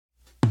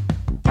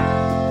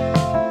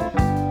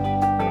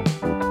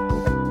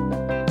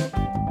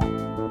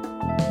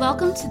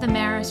Welcome to the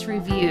Maris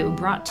Review,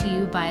 brought to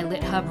you by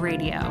LitHub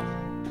Radio.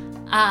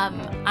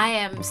 I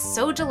am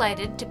so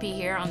delighted to be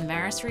here on the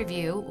Maris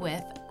Review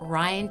with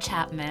Ryan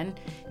Chapman,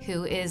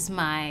 who is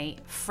my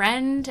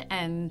friend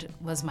and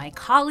was my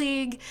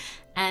colleague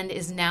and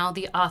is now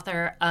the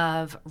author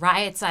of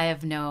Riots I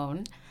Have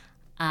Known,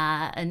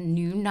 a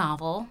new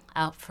novel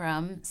out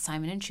from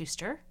Simon &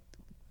 Schuster.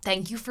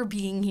 Thank you for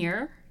being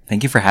here.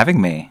 Thank you for having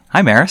me.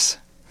 Hi, Maris.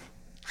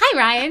 Hi,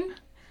 Ryan.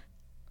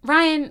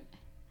 Ryan,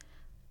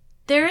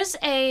 there's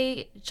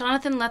a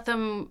Jonathan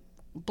Lethem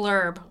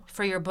blurb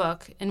for your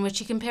book in which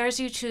he compares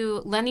you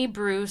to Lenny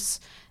Bruce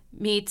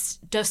meets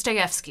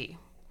Dostoevsky.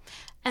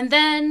 And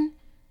then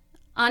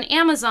on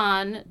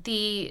Amazon,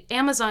 the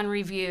Amazon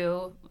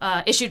review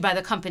issued by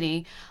the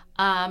company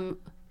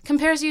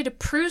compares you to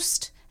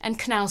Proust and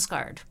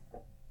Knausgaard.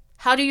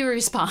 How do you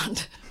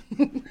respond?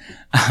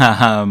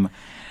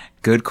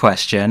 Good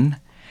question.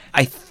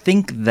 I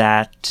think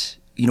that,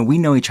 we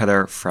know each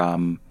other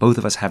from both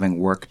of us having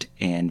worked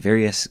in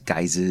various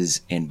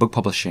guises in book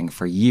publishing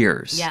for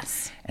years.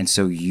 Yes. And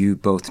so you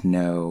both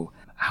know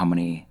how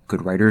many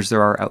good writers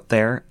there are out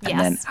there, and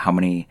then how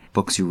many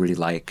books you really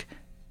like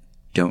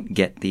don't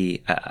get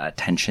the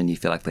attention you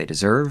feel like they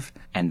deserve.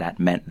 And that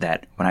meant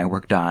that when I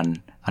worked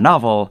on a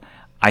novel,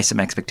 I set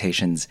my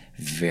expectations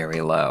very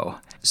low.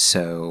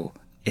 So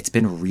it's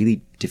been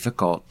really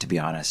difficult, to be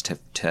honest,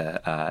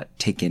 to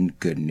take in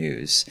good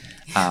news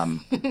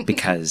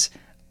because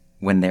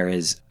when there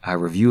is a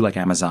review like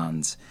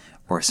Amazon's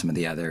or some of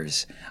the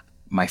others,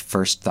 my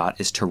first thought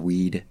is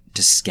to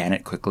scan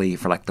it quickly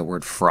for like the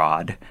word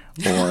fraud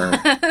or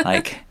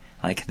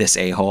like this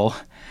a-hole.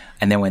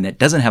 And then when it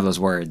doesn't have those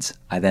words,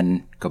 I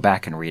then go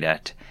back and read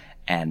it.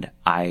 And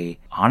I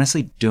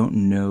honestly don't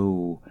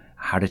know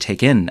how to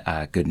take in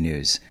good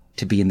news.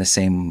 To be in the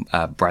same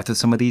breath with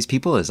some of these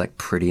people is like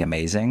pretty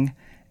amazing.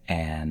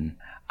 And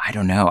I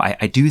don't know.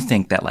 I do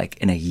think that like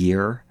in a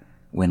year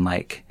when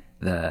like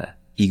the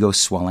ego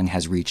swelling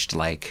has reached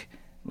like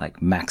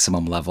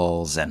maximum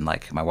levels and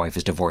like my wife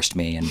has divorced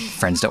me and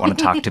friends don't want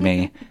to talk to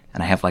me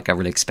and I have like a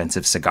really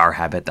expensive cigar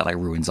habit that like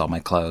ruins all my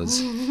clothes,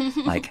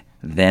 like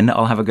then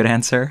I'll have a good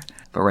answer.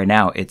 But right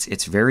now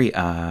it's very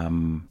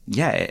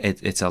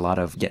it's a lot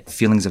of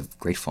feelings of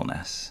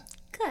gratefulness.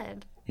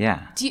 Good.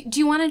 Yeah. Do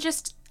you want to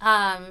just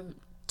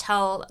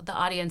tell the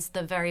audience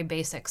the very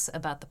basics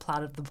about the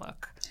plot of the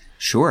book?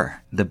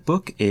 Sure. The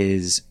book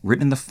is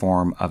written in the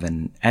form of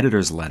an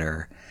editor's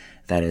letter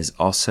that is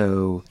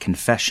also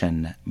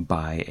confession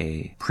by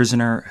a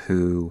prisoner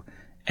who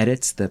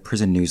edits the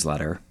prison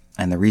newsletter.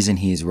 And the reason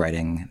he's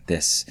writing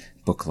this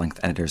book-length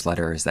editor's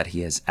letter is that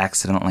he has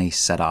accidentally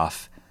set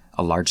off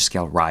a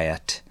large-scale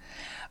riot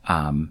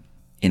in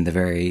the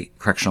very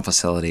correctional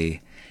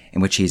facility in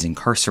which he's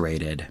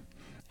incarcerated.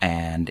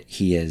 And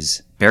he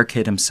is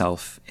barricaded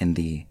himself in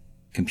the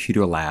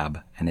computer lab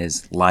and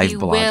is live blogging.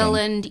 The Will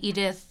and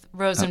Edith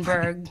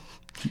Rosenberg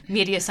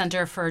Media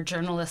Center for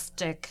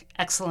Journalistic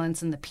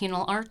Excellence in the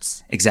Penal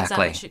Arts.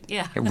 Exactly.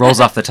 It rolls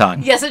off the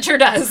tongue. Yes, it sure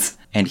does.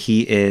 And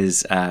he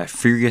is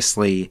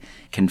furiously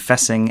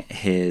confessing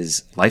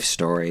his life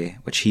story,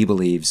 which he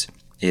believes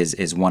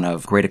is one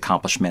of great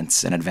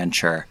accomplishments and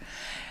adventure,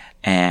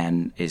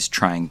 and is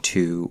trying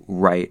to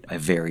write a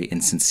very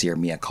insincere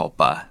mea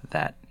culpa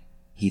that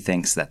he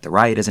thinks that the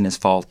riot isn't his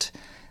fault,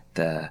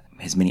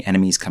 his many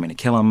enemies coming to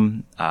kill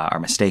him are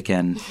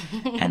mistaken,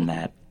 and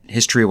that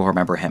history will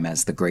remember him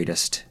as the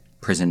greatest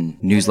prison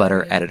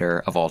newsletter editor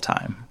of all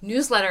time.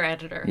 Newsletter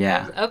editor.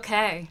 Yeah.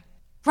 Okay.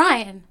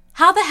 Ryan,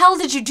 how the hell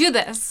did you do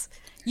this?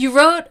 You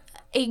wrote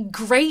a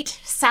great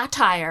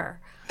satire.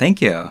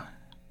 Thank you.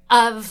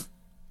 Of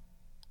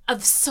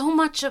so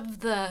much of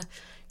the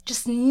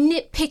just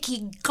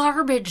nitpicky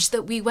garbage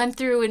that we went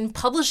through in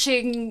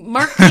publishing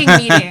marketing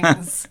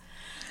meetings.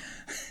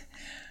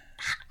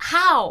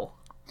 How?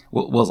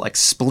 Well, like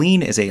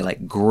spleen is a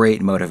like great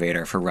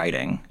motivator for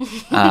writing,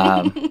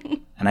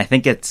 and I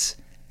think it's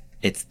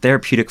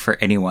therapeutic for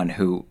anyone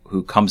who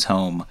comes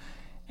home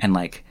and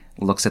like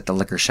looks at the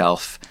liquor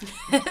shelf.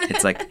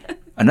 It's like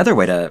another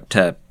way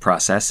to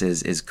process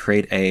is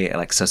create a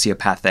like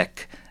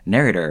sociopathic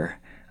narrator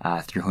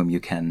through whom you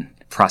can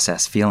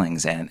process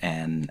feelings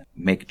and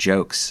make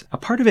jokes. A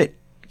part of it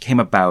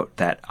came about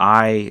that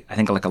I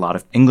think like a lot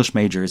of English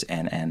majors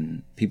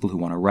and people who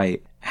want to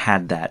write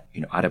had that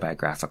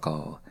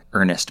autobiographical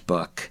earnest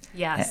book.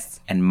 Yes.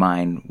 And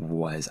mine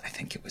was, I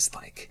think it was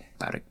like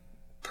about a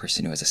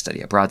person who has a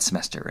study abroad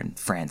semester in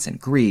France and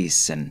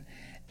Greece and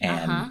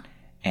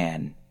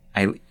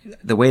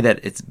the way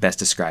that it's best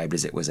described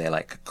is it was a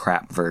like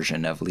crap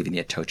version of Leaving the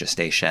Atocha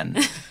Station.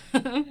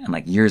 And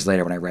like years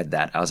later when I read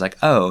that, I was like,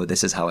 oh,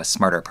 this is how a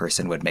smarter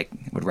person would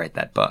write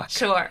that book.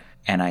 Sure.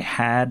 And I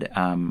had,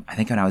 I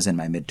think when I was in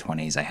my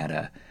mid-20s, I had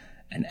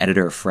an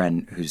editor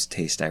friend whose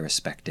taste I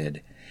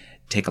respected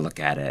take a look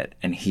at it,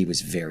 and he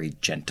was very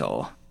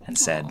gentle and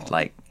said,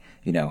 like,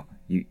 you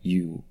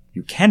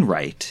can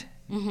write,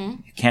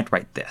 you can't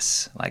write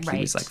this. Like, right.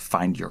 He was like,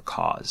 find your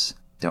cause.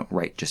 Don't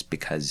write just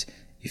because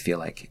you feel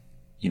like,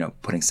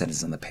 putting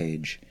sentences on the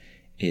page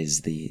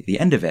is the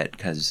end of it,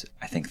 because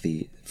I think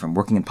from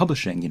working in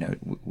publishing,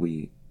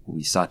 we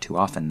saw too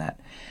often that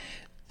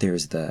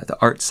there's the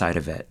art side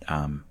of it,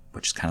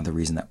 which is kind of the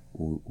reason that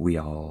we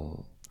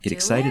all get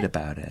excited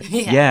about it.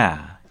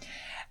 Yeah.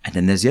 And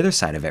then there's the other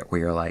side of it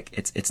where you're like,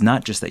 it's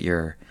not just that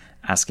you're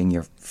asking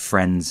your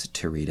friends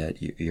to read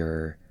it.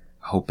 You're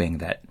hoping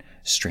that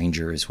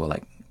strangers will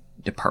like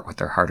depart with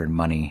their hard-earned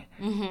money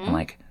and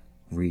like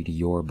read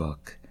your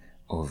book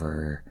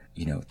over,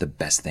 the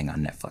best thing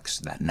on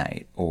Netflix that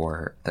night,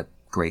 or the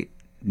great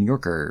New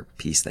Yorker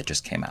piece that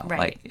just came out.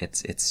 Right. Like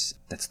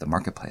that's the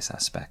marketplace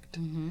aspect.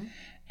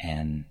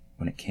 And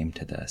when it came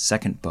to the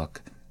second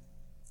book,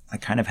 I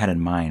kind of had in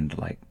mind,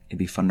 like, it'd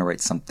be fun to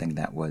write something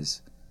that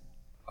was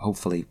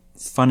hopefully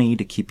funny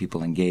to keep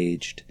people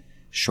engaged,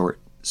 short,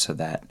 so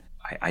that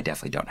I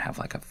definitely don't have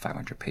like a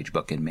 500-page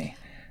book in me.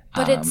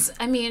 But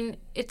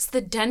it's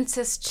the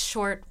densest,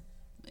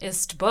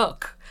 shortest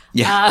book.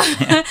 Yeah.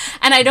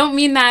 And I don't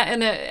mean that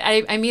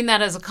I mean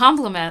that as a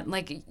compliment.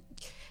 Like,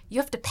 you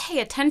have to pay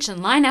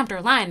attention line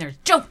after line. There's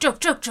joke, joke,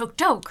 joke, joke,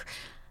 joke.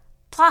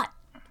 Plot.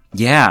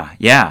 Yeah.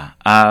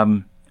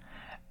 And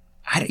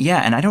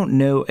I don't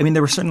know. I mean,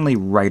 there were certainly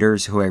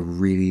writers who I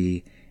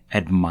really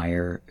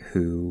admire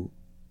who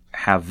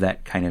have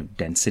that kind of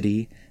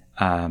density.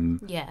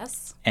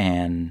 Yes.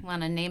 And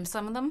want to name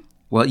some of them?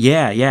 Well,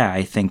 yeah.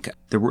 I think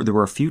there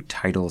were a few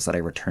titles that I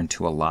returned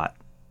to a lot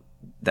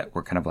that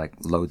were kind of like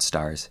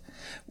lodestars.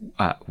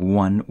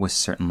 One was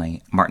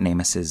certainly Martin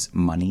Amis's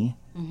Money.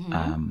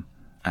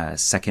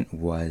 Second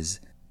was,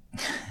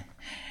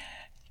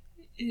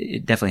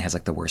 it definitely has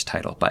like the worst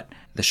title, but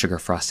The Sugar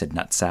Frosted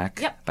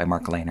Nutsack by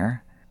Mark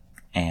Lehner.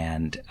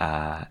 And,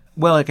 I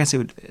guess it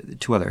would,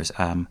 two others.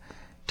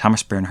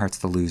 Thomas Bernhardt's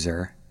The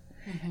Loser,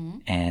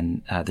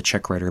 and the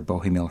Czech writer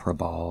Bohumil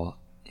Hrabal,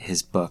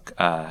 his book,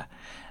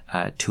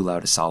 Too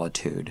Loud a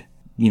Solitude.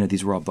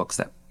 These were all books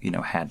that,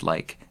 had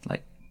like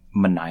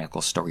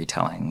maniacal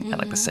storytelling at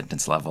like the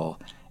sentence level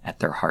at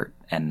their heart,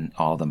 and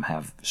all of them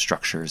have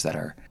structures that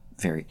are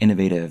very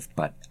innovative.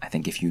 But I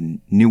think if you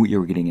knew what you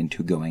were getting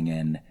into going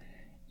in,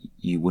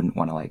 you wouldn't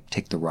want to like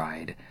take the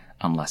ride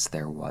unless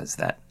there was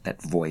that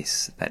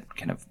voice that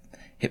kind of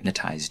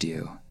hypnotized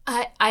you.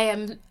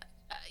 I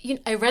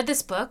read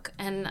this book,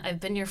 and I've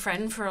been your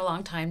friend for a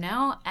long time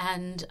now,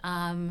 and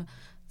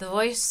the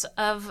voice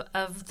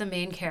of the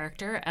main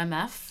character,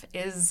 MF,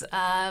 is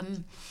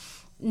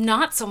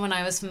not someone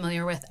I was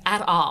familiar with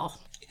at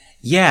all.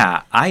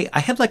 Yeah, I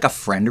had like a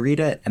friend read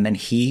it, and then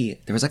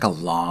there was like a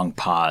long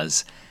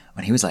pause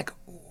when he was like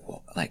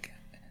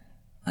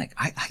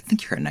I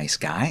think you're a nice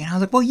guy. And I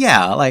was like, well,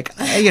 yeah, I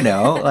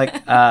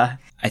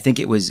think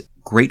it was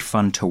great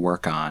fun to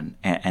work on.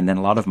 And then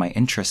a lot of my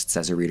interests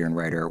as a reader and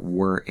writer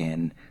were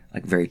in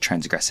like very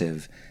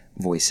transgressive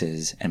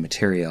voices and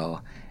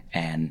material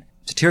and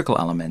satirical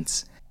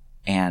elements.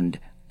 And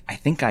I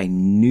think I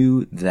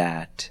knew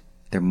that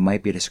there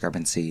might be a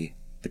discrepancy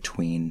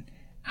between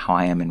how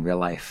I am in real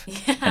life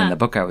and in the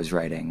book I was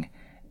writing.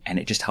 And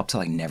it just helped to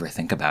like never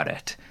think about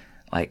it.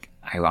 Like,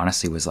 I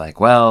honestly was like,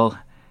 well,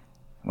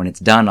 when it's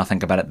done, I'll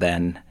think about it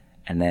then.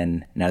 And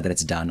then now that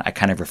it's done, I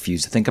kind of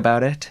refuse to think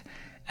about it.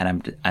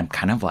 And I'm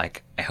kind of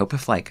like, I hope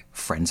if like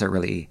friends are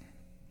really,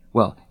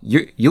 well,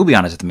 you'll be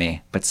honest with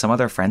me, but some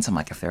other friends, I'm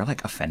like, if they're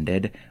like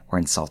offended or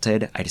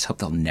insulted, I just hope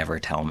they'll never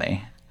tell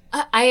me.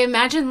 I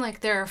imagine like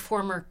there are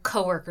former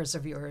coworkers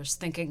of yours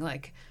thinking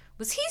like,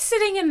 was he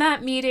sitting in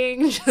that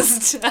meeting?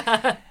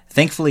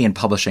 Thankfully in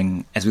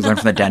publishing, as we learned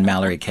from the Dan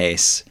Mallory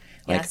case,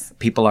 like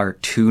people are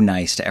too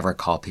nice to ever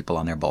call people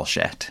on their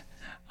bullshit.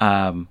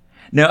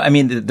 No, I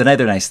mean, the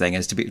other nice thing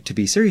is to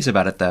be serious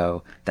about it,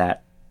 though,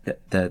 that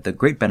the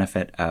great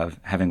benefit of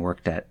having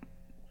worked at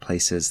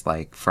places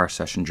like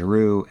Farsesh and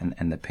Giroux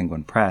and the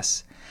Penguin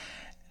Press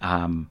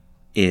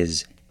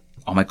is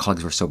all my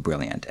colleagues were so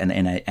brilliant,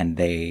 and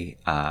they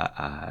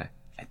I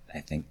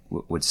think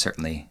would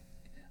certainly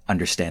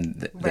understand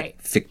the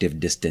fictive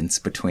distance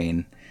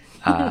between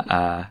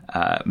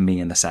me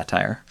and the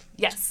satire.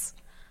 Yes.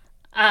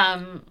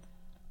 I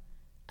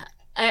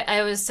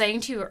was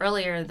saying to you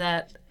earlier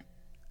that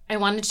I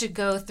wanted to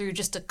go through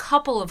just a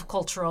couple of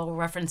cultural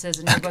references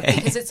in your book,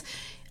 because it's,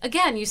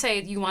 again, you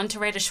say you want to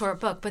write a short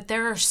book, but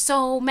there are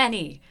so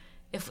many.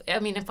 If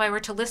I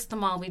were to list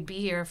them all, we'd be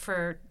here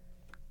for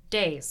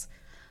days.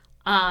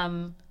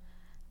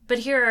 But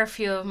here are a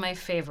few of my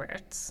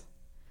favorites.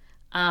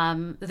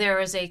 There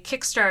is a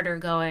Kickstarter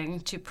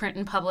going to print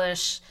and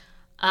publish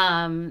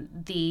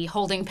the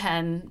Holding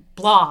Pen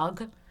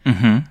blog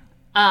in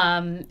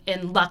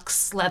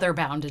Lux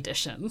leather-bound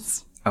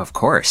editions. Of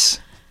course.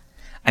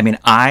 I mean,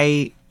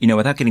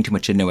 without getting too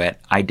much into it,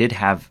 I did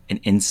have an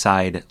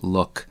inside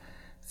look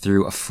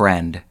through a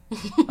friend,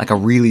 like a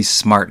really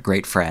smart,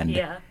 great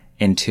friend,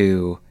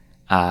 into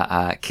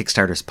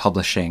Kickstarter's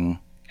publishing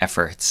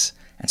efforts.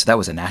 And so that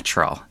was a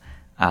natural.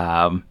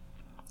 I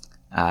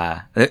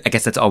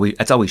guess that's all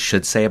we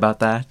should say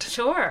about that.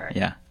 Sure.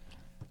 Yeah.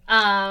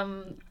 I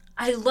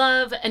I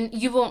love, and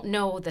you won't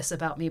know this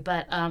about me,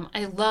 but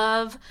I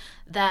love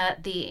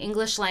that the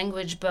English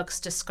language books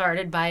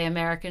discarded by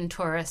American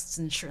tourists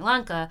in Sri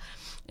Lanka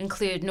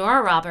include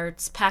Nora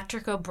Roberts,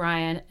 Patrick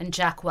O'Brien, and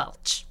Jack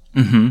Welch.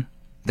 Mm-hmm.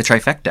 The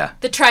trifecta.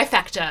 The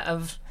trifecta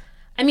of,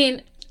 I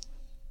mean,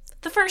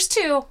 the first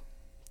two,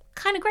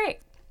 kind of great.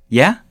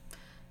 Yeah?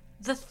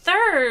 The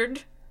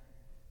third,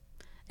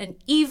 an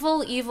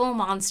evil, evil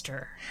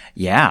monster.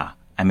 Yeah.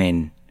 I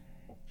mean,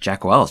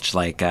 Jack Welch,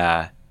 like,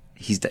 I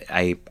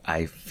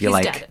feel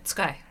like... He's dead at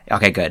Sky.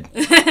 Okay, good.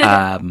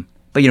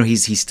 But,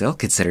 he's still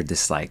considered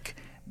this, like,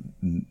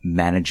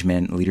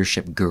 management,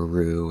 leadership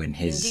guru, and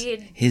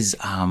Indeed.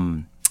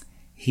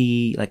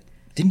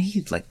 Didn't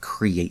he, like,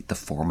 create the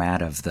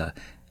format of the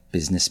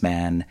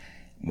businessman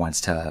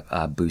wants to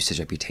boost his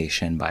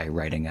reputation by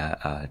writing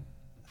a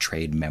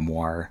trade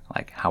memoir,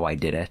 like How I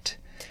Did It?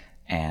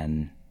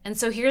 And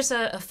so here's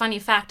a funny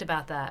fact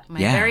about that. My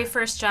very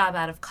first job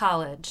out of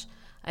college,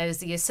 I was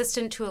the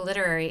assistant to a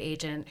literary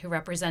agent who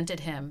represented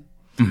him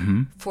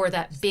for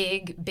that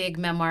big, big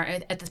memoir.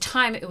 At the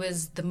time, it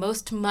was the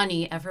most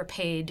money ever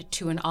paid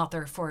to an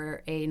author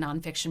for a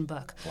nonfiction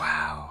book.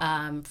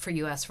 Wow. For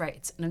U.S.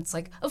 rights. And it's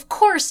like, of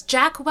course,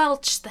 Jack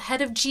Welch, the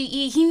head of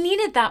GE, he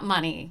needed that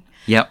money.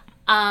 Yep.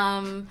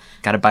 Got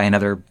to buy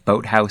another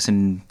boathouse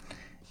in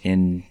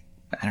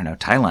I don't know,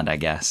 Thailand, I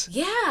guess.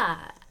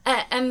 Yeah.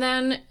 And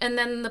then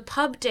the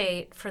pub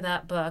date for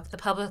that book, the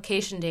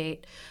publication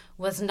date,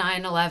 was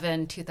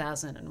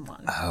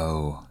 9/11/2001.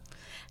 Oh.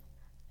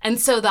 And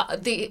so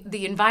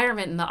the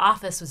environment in the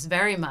office was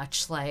very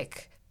much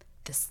like,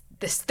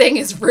 this thing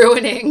is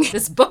ruining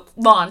this book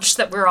launch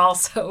that we're all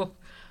so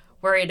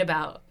worried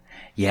about.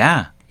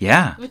 Yeah,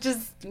 yeah. Which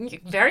is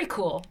very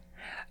cool.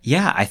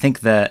 Yeah, I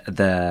think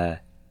I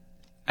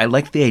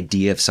like the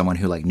idea of someone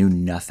who like knew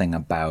nothing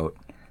about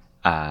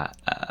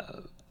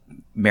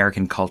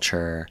American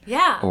culture,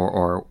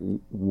 or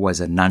was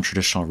a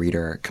non-traditional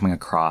reader coming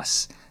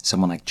across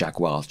someone like Jack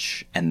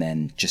Welch and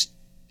then just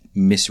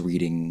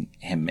misreading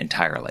him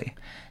entirely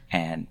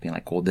and being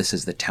like, well, this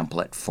is the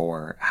template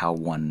for how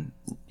one,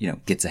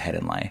 gets ahead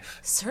in life.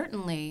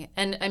 Certainly.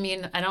 And I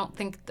mean, I don't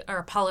think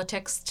our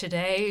politics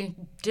today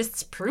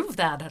disprove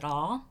that at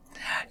all.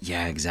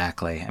 Yeah,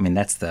 exactly. I mean,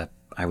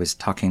 I was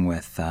talking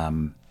with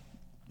the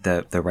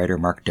writer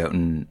Mark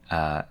Doughton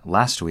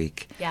last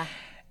week. Yeah.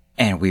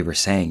 And we were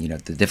saying,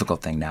 the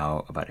difficult thing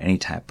now about any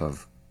type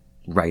of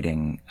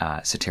writing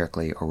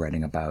satirically or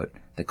writing about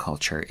the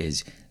culture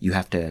is you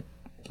have to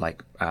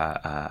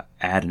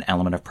add an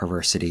element of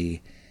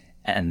perversity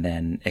and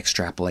then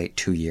extrapolate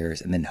 2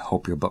 years and then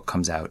hope your book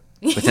comes out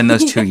within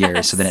those 2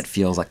 years so then it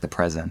feels like the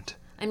present.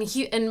 I mean,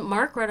 and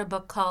Mark wrote a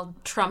book called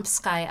Trump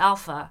Sky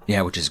Alpha.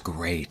 Yeah, which is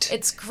great.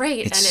 It's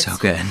great. It's so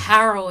good.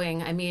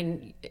 Harrowing. I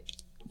mean,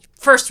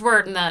 first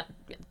word in that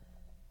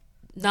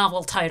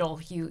novel title,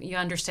 you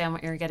understand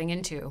what you're getting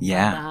into.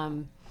 Yeah.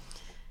 But,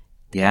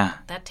 yeah.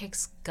 That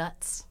takes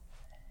guts.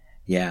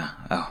 Yeah.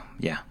 Oh,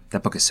 yeah.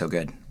 That book is so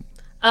good.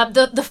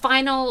 The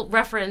final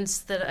reference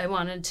that I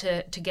wanted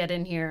to get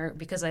in here,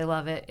 because I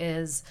love it,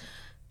 is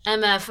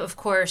MF, of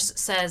course,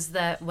 says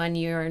that when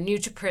you're new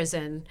to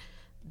prison,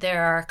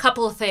 there are a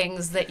couple of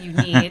things that you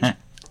need.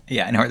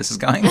 Yeah, I know where this is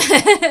going.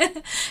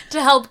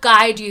 to help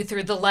guide you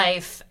through the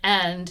life.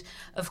 And,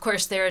 of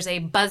course, there's a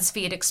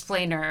BuzzFeed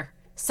explainer,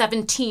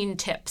 17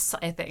 tips,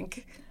 I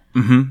think.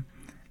 Mm-hmm.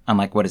 On,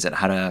 what is it?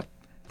 How to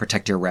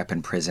protect your rep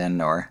in prison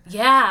or...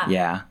 Yeah.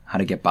 Yeah, how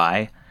to get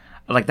by.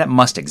 That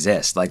must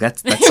exist.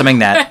 That's something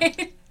that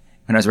right.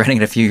 When I was writing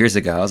it a few years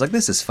ago, I was like,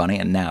 this is funny.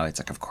 And now it's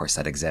like, of course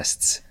that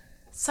exists.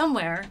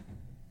 Somewhere.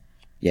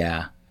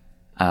 Yeah.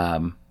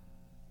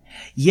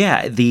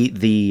 Yeah,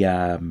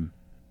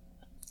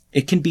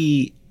 it can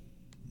be,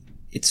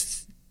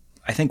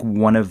 I think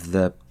one of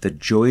the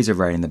joys of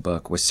writing the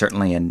book was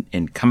certainly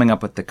in coming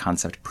up with the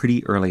concept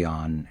pretty early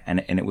on.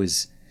 And it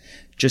was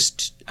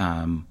just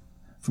from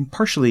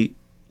partially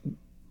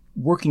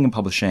working in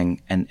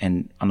publishing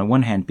and on the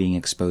one hand being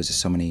exposed to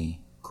so many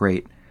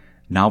great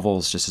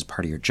novels just as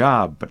part of your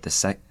job, but at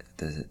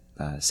the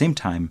same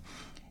time,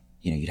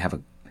 you'd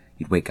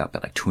wake up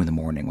at 2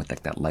 a.m. with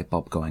that light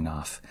bulb going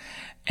off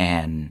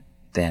and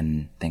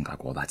then think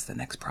well, that's the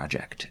next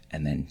project.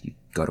 And then you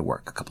go to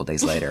work a couple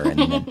days later and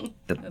then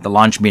the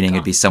launch meeting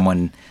would be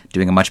someone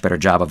doing a much better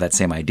job of that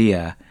same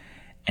idea.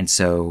 And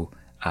so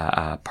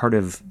part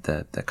of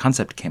the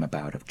concept came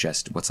about of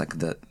just what's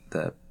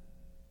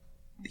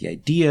the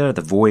idea,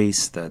 the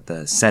voice,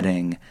 the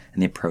setting,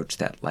 and the approach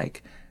that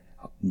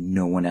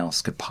no one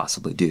else could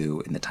possibly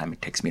do in the time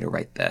it takes me to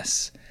write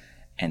this.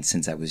 And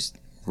since I was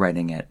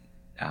writing it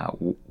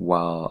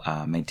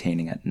while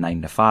maintaining it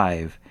 9 to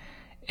 5,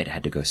 it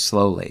had to go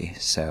slowly.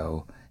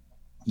 So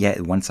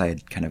yeah, once I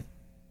had kind of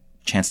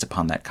chanced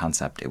upon that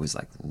concept, it was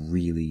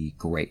really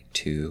great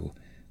to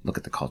look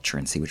at the culture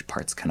and see which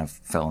parts kind of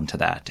fell into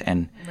that.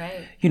 And,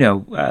 right.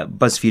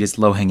 BuzzFeed is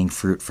low-hanging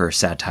fruit for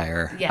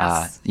satire,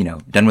 yes.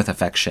 Done with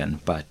affection,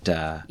 but...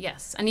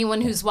 yes, anyone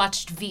who's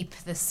watched Veep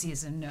this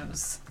season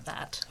knows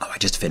that. Oh, I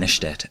just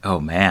finished it. Oh,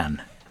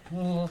 man.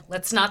 Ooh,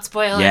 let's not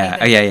spoil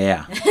anything.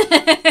 Yeah.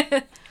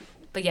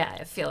 But yeah, I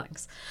have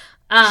feelings.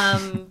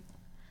 And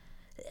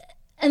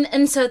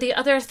so the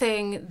other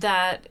thing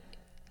that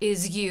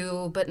is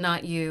you but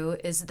not you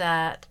is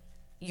that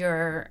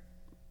your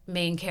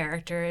main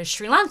character is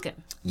Sri Lankan.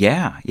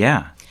 Yeah,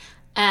 yeah.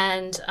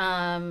 And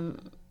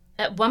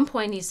at one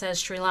point he says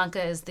Sri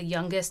Lanka is the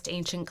youngest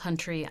ancient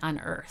country on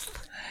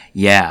earth.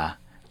 Yeah.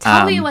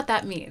 Tell me what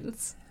that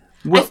means.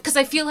 Well, because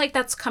I feel like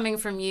that's coming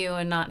from you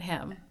and not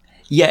him.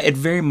 Yeah, it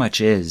very much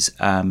is.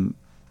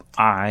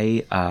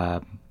 My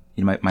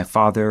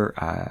father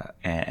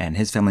and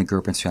his family grew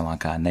up in Sri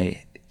Lanka, and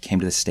they came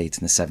to the States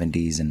in the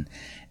 70s,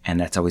 and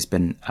that's always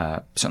been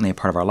certainly a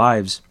part of our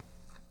lives,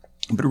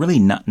 but really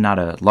not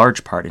a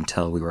large part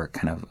until we were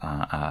kind of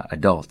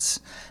adults,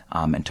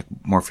 and took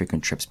more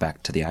frequent trips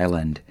back to the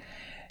island.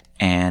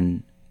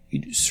 And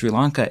Sri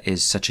Lanka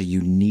is such a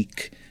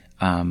unique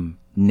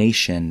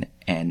nation,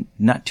 and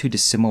not too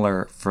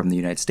dissimilar from the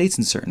United States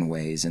in certain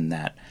ways, in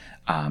that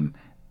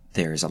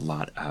there's a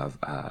lot of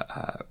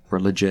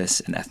religious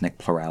and ethnic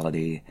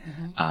plurality.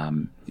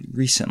 Mm-hmm.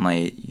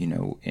 Recently,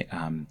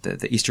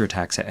 the Easter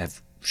attacks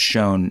have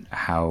shown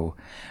how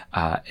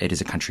it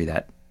is a country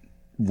that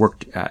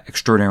worked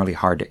extraordinarily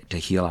hard to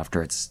heal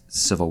after its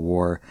civil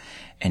war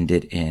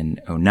ended in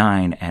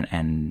 2009,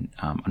 and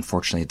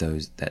unfortunately,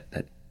 those that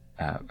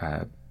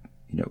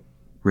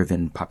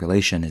riven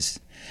population is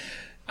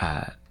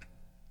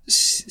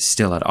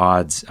still at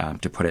odds,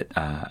 to put it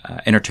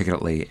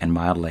inarticulately and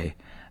mildly.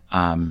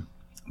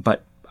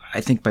 But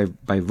I think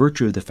by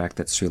virtue of the fact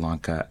that Sri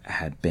Lanka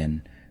had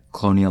been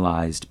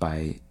colonialized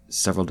by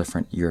several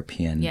different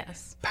European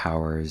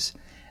powers,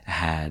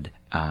 had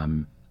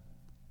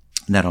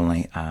not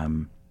only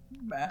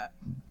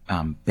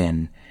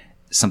been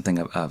something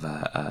of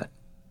a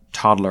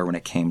toddler when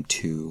it came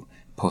to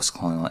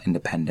post-colonial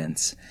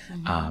independence.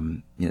 Mm-hmm.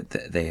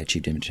 They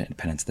achieved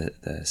independence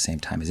the same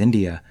time as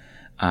India.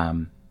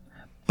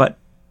 But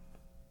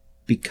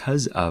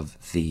because of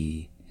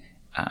the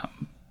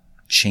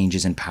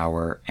changes in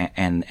power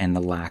and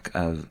the lack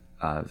of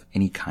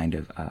any kind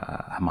of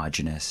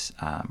homogenous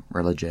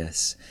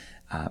religious,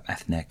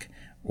 ethnic,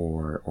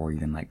 or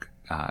even like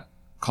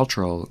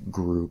cultural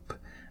group,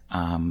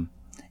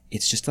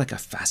 it's just like a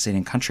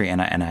fascinating country,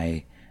 and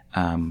I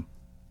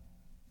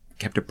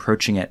kept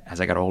approaching it as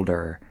I got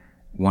older,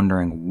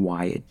 wondering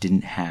why it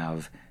didn't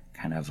have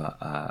kind of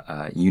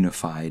a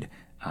unified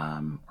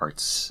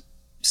arts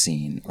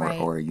scene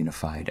or a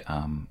unified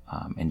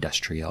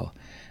industrial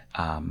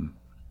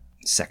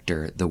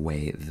sector the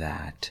way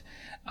that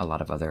a lot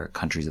of other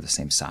countries of the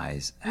same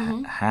size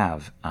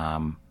have.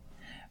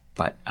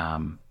 But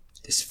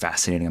this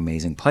fascinating,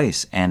 amazing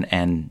place,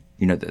 and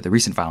the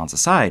recent violence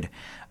aside,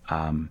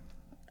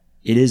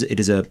 it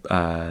is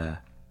a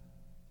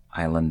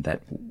island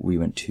that we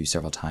went to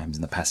several times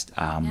in the past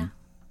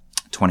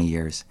 20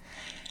 years.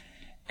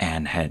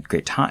 And had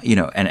great time,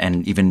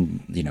 and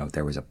even,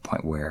 there was a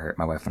point where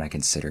my wife and I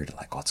considered,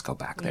 like, let's go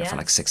back there for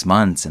like 6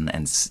 months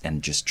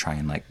and just try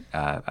and like,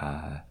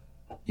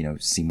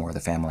 see more of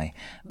the family.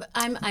 But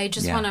I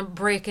just want to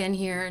break in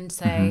here and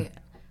say,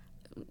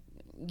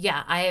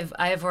 I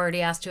have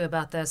already asked you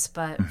about this,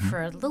 but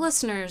for the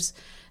listeners,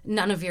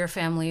 none of your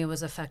family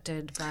was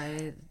affected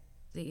by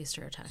the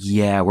Easter attacks.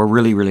 Yeah, we're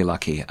really, really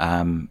lucky.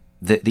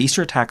 The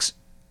Easter attacks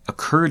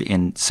occurred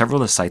in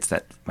several of the sites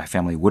that my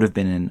family would have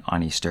been in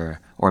on Easter,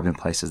 or have been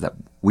places that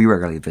we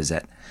regularly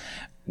visit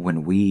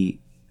when we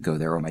go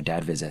there, or my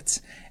dad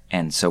visits.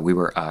 And so we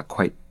were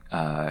quite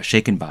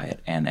shaken by it,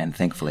 and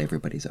thankfully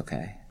everybody's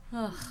okay.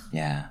 Ugh.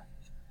 Yeah.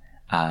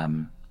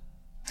 And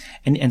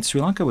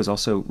Sri Lanka was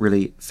also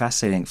really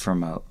fascinating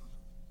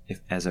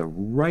as a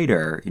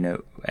writer,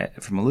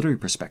 from a literary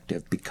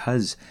perspective,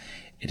 because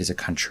it is a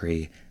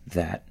country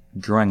that,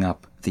 growing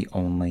up, the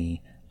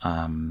only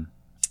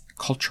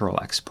cultural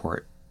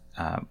export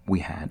we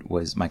had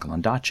was Michael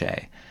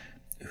Ondaatje,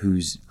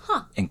 who's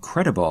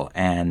incredible,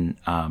 and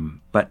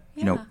but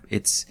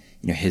it's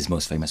his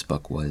most famous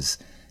book was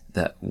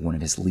one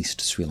of his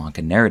least Sri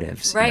Lankan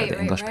narratives, The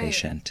English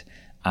Patient,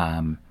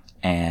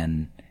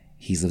 and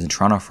he's lived in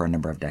Toronto for a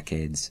number of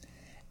decades,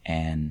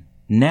 and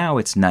now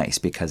it's nice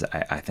because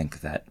I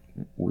think that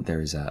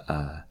there's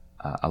a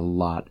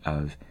lot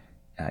of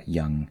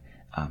young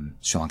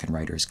Sri Lankan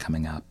writers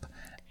coming up.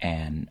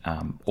 And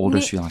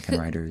older Sri Lankan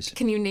writers.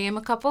 Can you name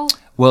a couple?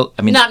 Well,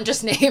 I mean, not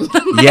just name.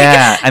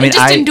 Yeah, I mean,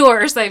 just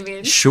endorse. I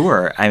mean,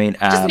 sure. I mean,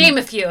 just name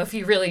a few if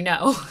you really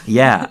know.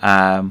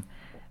 Yeah,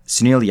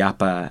 Sunil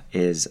Yapa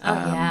is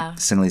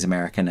Sinhalese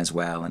American as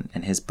well,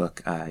 and his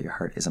book "Your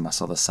Heart Is a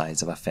Muscle the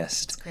Size of a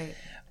Fist" That's great.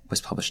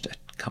 Was published a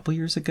couple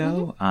years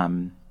ago.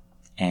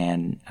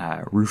 And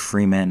Ruth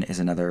Freeman is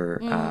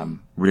another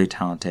really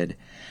talented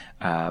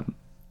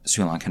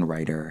Sri Lankan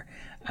writer.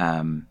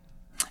 And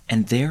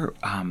there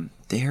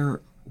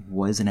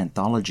was an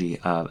anthology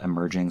of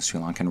emerging Sri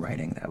Lankan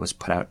writing that was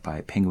put out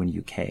by Penguin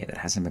UK that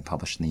hasn't been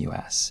published in the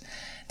US,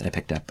 that I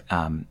picked up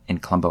in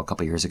Colombo a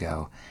couple years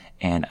ago.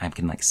 And I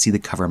can see the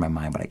cover in my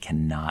mind, but I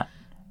cannot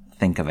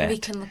think of it. We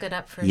can look it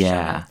up for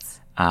show notes.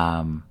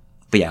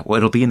 But yeah, well,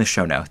 it'll be in the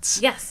show notes.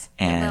 Yes.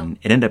 And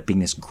it ended up being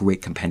this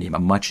great compendium, a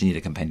much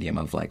needed compendium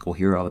of like, well,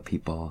 here are all the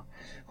people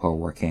who are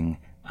working,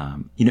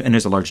 and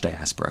there's a large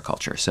diaspora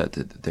culture. So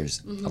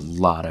there's a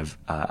lot of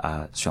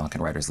Sri Lankan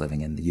writers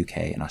living in the UK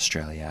and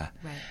Australia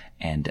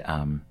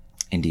and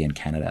India and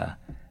Canada.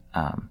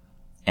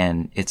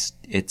 And it's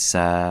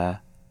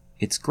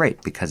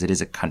great because it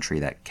is a country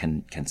that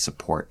can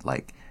support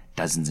like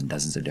dozens and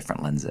dozens of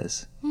different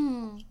lenses.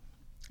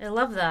 I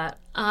love that.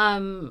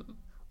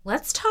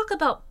 Let's talk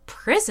about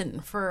prison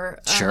for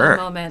Sure. a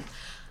moment.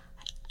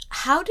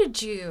 How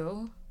did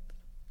you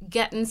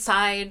get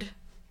inside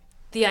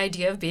the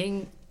idea of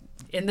being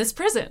in this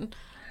prison?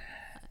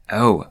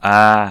 Oh,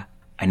 I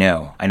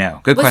know.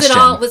 Good question.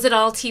 Was it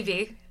all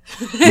TV?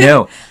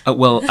 No.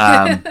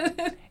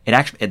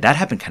 That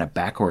happened kind of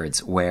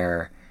backwards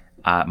where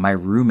my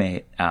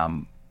roommate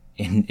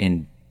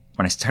when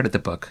I started the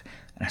book,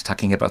 and I was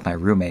talking about my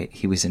roommate,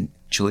 he was in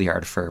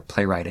Juilliard for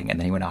playwriting, and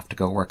then he went off to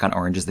go work on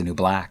Orange is the New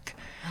Black.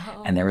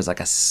 Oh. And there was like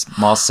a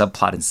small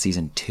subplot in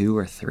season 2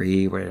 or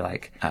 3 where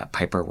like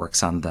Piper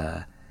works on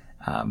the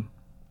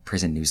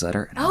prison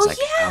newsletter, and I was like,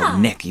 "Oh,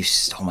 Nick, you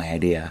stole my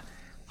idea,"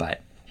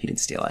 but he didn't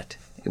steal it.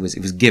 It was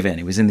given.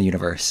 It was in the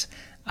universe.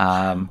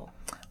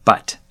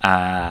 But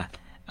the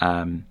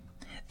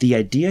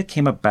idea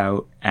came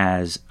about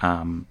as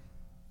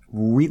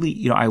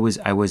really, I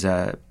was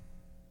a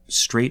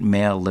straight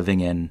male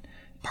living in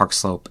Park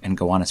Slope and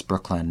Gowanus,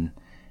 Brooklyn,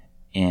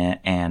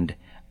 and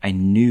I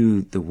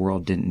knew the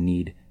world didn't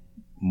need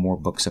more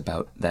books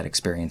about that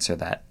experience or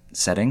that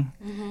setting.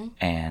 Mm-hmm.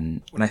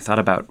 And when I thought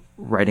about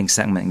writing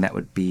something that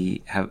would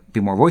be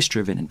more voice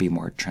driven and be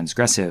more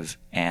transgressive,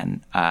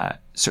 and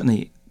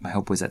certainly my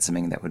hope was that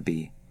something that would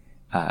be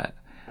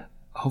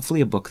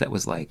hopefully a book that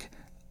was like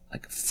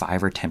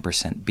 5 or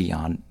 10%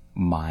 beyond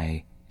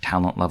my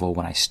talent level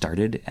when I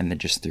started, and then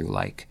just through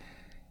like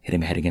hitting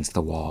my head against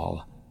the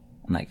wall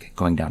and like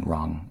going down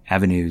wrong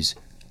avenues,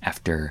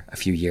 after a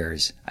few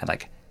years I'd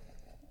like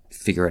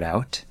figure it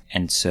out.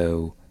 And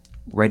so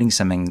writing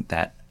something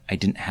that I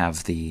didn't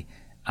have the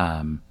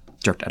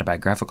direct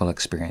autobiographical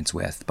experience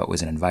with, but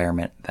was an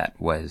environment that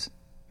was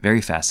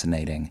very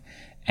fascinating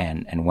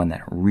and one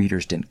that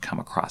readers didn't come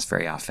across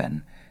very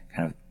often,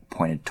 kind of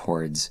pointed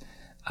towards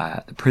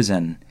the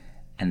prison.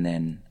 And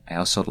then I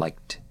also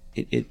liked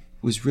it. It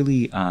was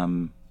really,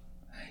 I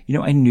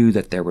knew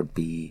that there would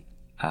be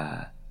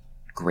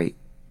great.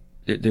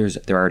 There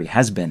already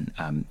has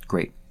been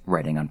great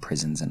writing on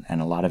prisons,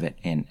 and a lot of it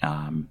in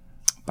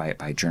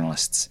by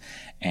journalists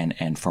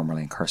and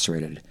formerly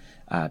incarcerated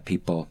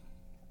people.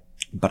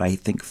 But I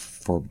think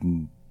for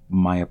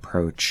my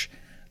approach,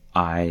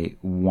 I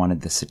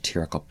wanted the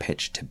satirical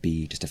pitch to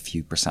be just a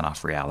few %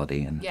 off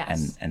reality,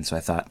 and so I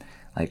thought,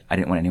 like, I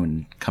didn't want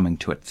anyone coming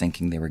to it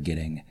thinking they were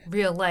getting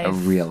real life. A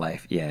real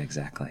life, yeah,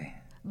 exactly.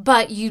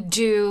 But you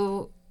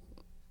do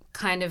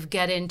kind of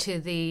get into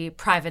the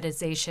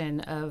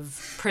privatization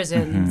of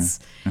prisons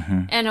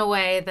in a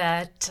way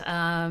that,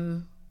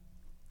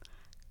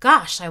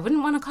 gosh, I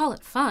wouldn't want to call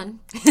it fun.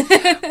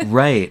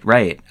 Right.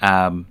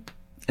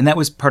 And that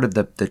was part of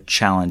the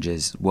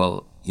challenges.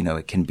 Well,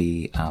 it can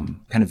be kind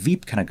of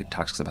Veep kind of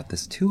talks about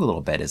this too a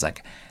little bit, is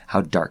like,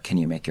 how dark can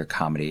you make your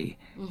comedy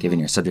given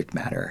your subject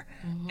matter?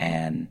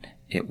 And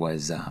it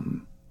was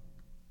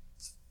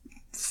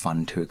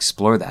fun to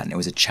explore that, and it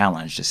was a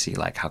challenge to see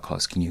like how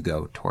close can you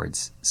go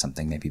towards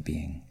something maybe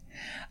being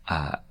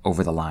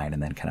over the line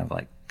and then kind of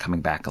like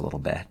coming back a little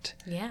bit.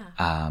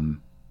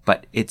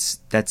 But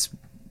that's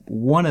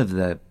one of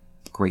the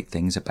great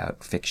things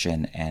about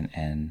fiction,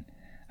 and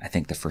I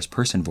think the first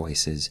person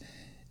voice is,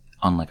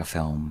 unlike a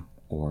film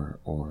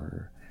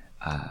or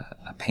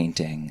a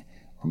painting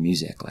or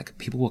music, like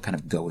people will kind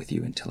of go with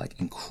you into like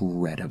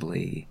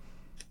incredibly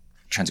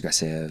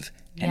transgressive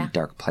and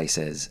dark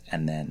places,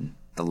 and then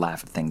they'll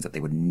laugh at things that they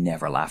would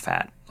never laugh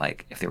at,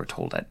 like if they were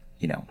told at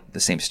the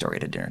same story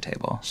at a dinner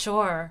table.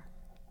 Sure.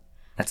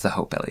 That's the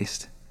hope, at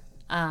least.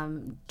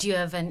 Do you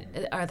have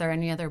are there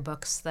any other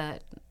books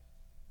that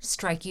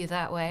strike you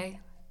that way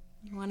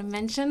you want to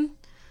mention?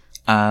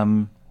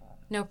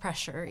 No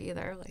pressure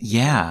either.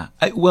 Yeah.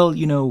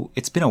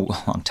 It's been a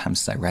long time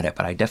since I read it,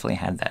 but I definitely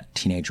had that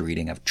teenage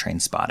reading of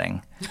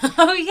Trainspotting.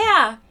 Oh,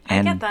 yeah.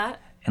 I get that.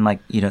 And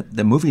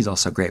the movie is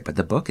also great, but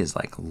the book is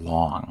like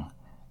long,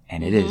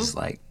 and it is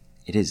like,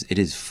 it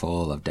is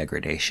full of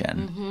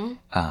degradation.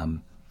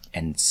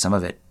 And some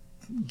of it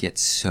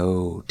gets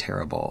so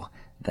terrible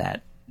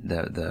that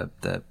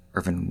the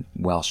Irvin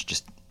Welsh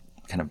just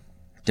kind of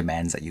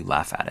demands that you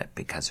laugh at it,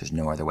 because there's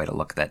no other way to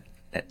look that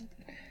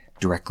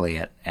directly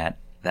at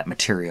that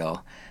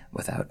material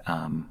without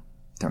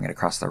throwing it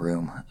across the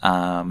room.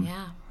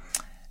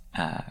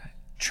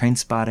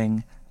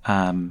 Trainspotting.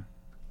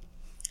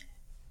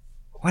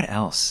 What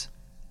else?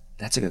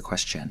 That's a good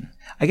question.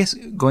 I guess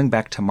going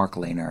back to Mark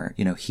Lehner,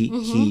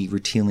 he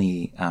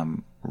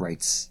routinely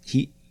writes.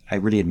 I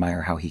really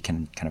admire how he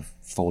can kind of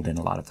fold in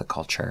a lot of the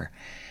culture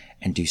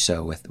and do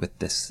so with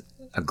this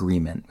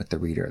agreement with the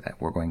reader that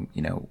we're going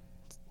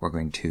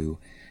to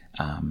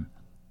kind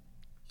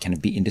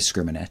of be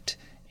indiscriminate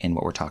in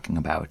what we're talking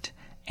about,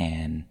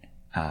 and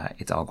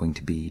it's all going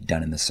to be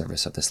done in the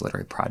service of this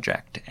literary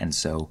project. And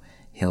so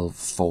he'll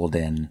fold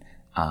in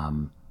a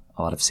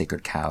lot of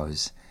sacred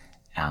cows,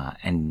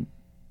 and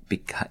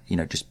because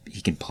just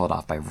he can pull it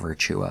off by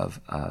virtue of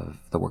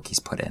the work he's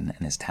put in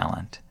and his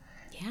talent.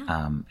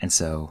 Yeah. And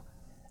so,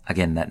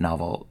 again, that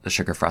novel, The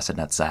Sugar Frosted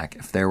Nutsack,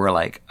 if there were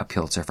like a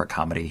Pulitzer for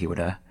comedy, he would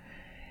have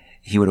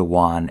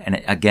won. And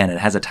it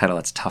has a title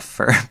that's tough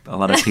for a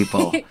lot of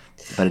people,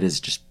 but it is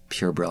just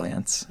pure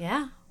brilliance.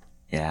 Yeah.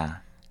 Yeah.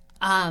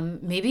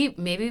 Maybe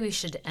we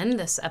should end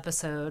this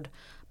episode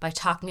by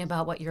talking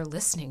about what you're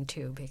listening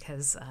to,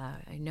 because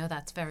I know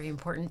that's very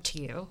important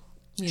to you.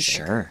 Music.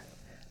 Sure.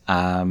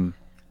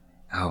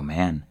 Oh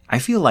man, I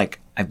feel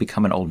like I've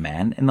become an old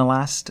man in the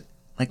last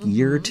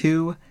year or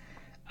two.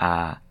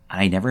 I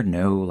never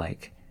know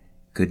like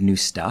good new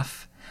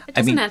stuff. It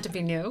doesn't have to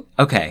be new.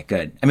 Okay,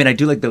 good. I mean, I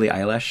do like Billie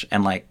Eilish,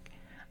 and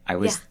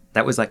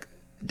that was like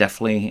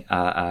definitely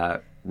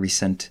a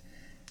recent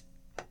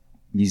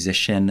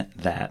musician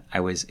that I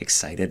was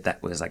excited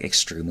that was like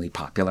extremely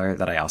popular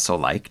that I also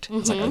liked.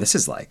 It's like, oh, this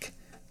is like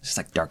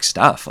dark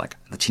stuff. Like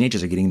the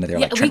teenagers are getting into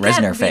their Trent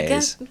Reznor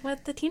phase. We get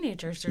what the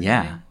teenagers are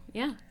doing.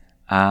 Yeah.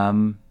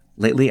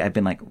 Lately I've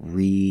been like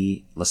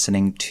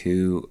re-listening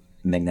to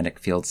Magnetic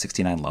Field's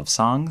 69 Love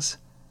Songs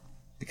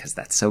because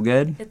that's so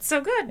good. It's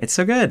so good. It's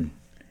so good.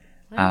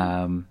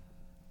 Wow.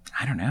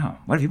 I don't know.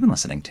 What have you been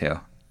listening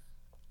to?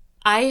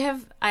 I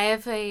have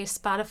a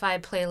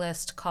Spotify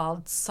playlist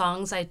called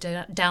Songs I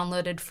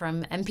downloaded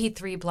from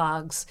MP3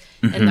 blogs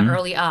in the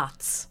early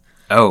aughts.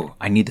 Oh,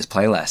 I need this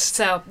playlist.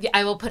 So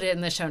I will put it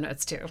in the show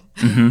notes too.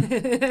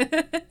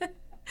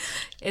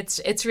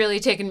 It's really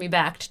taken me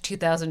back to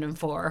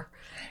 2004.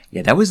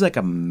 Yeah, that was like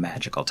a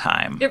magical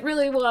time. It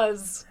really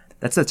was.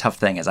 That's the tough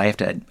thing is I have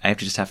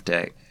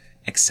to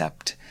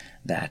accept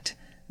that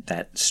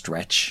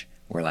stretch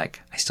where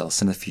like I still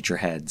listen to the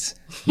Futureheads,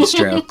 the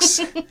Strokes,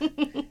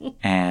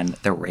 and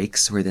the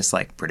Rakes were this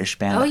like British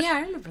band. Oh yeah,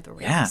 I remember the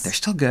Rakes. Yeah, they're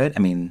still good. I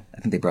mean,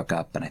 I think they broke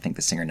up, and I think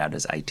the singer now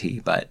does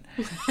IT, but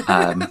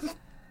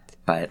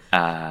they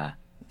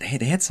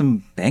had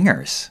some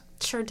bangers.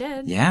 Sure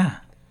did. Yeah.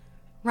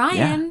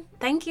 Ryan,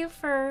 thank you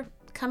for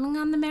coming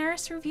on the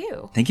Maris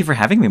Review. Thank you for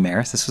having me,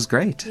 Maris. This was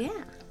great. Yeah.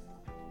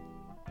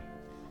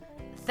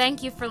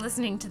 Thank you for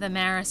listening to the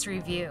Maris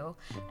Review,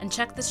 and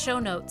check the show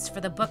notes for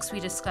the books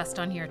we discussed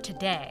on here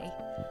today.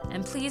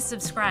 And please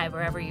subscribe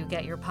wherever you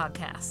get your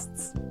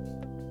podcasts.